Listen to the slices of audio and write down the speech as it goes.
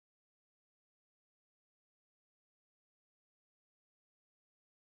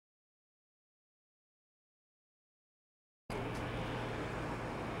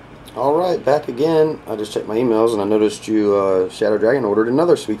Alright, back again. I just checked my emails and I noticed you, Shadow Dragon, ordered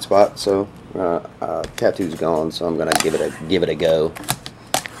another sweet spot. So, tattoo's gone, so I'm gonna give it a go.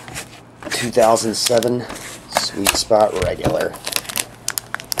 2007 sweet spot regular.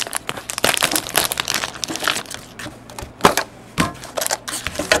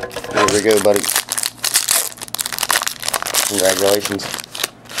 There we go, buddy. Congratulations.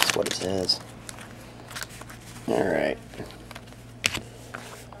 That's what it says. Alright.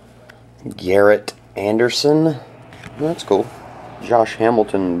 Garrett Anderson. That's cool. Josh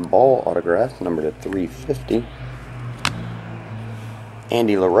Hamilton ball autograph, numbered at 350.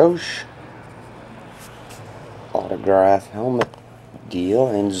 Andy LaRoche autograph helmet deal,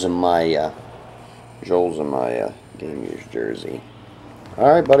 and Zamaya. Joel Zamaya game used jersey.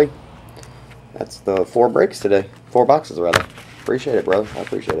 Alright, buddy. That's the 4 breaks today. 4 boxes, rather. Appreciate it, brother. I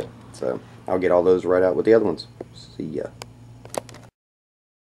appreciate it. So, I'll get all those right out with the other ones. See ya.